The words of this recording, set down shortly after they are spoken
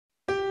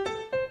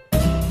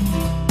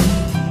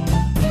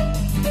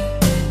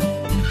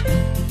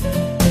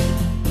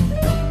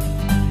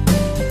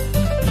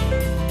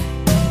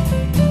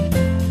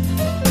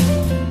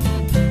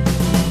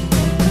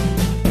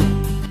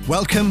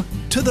Welcome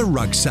to The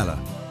Rug Seller,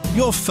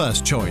 your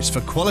first choice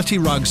for quality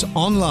rugs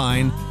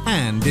online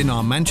and in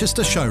our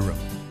Manchester showroom.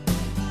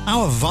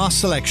 Our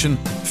vast selection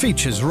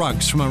features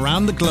rugs from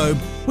around the globe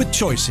with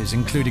choices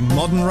including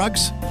modern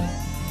rugs,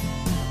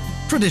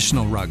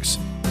 traditional rugs,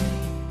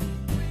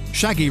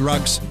 shaggy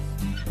rugs,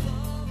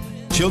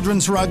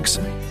 children's rugs,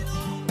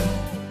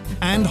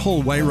 and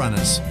hallway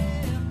runners.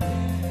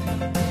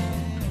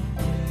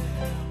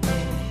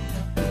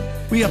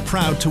 We are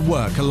proud to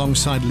work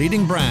alongside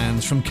leading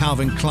brands from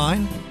Calvin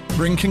Klein,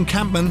 Brink &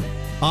 Campman,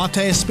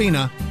 Arte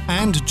Espina,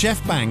 and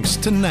Jeff Banks,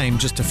 to name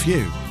just a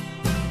few.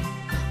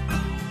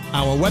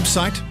 Our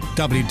website,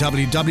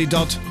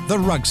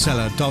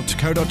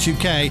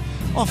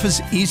 www.therugseller.co.uk,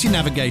 offers easy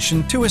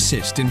navigation to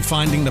assist in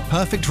finding the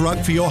perfect rug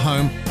for your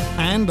home,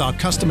 and our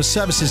customer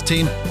services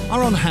team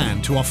are on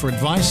hand to offer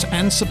advice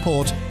and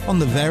support on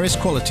the various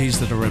qualities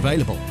that are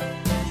available.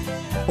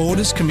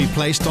 Orders can be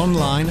placed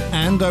online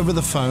and over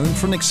the phone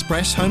for an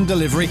express home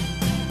delivery,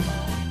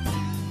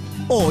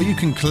 or you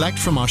can collect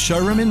from our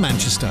showroom in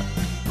Manchester.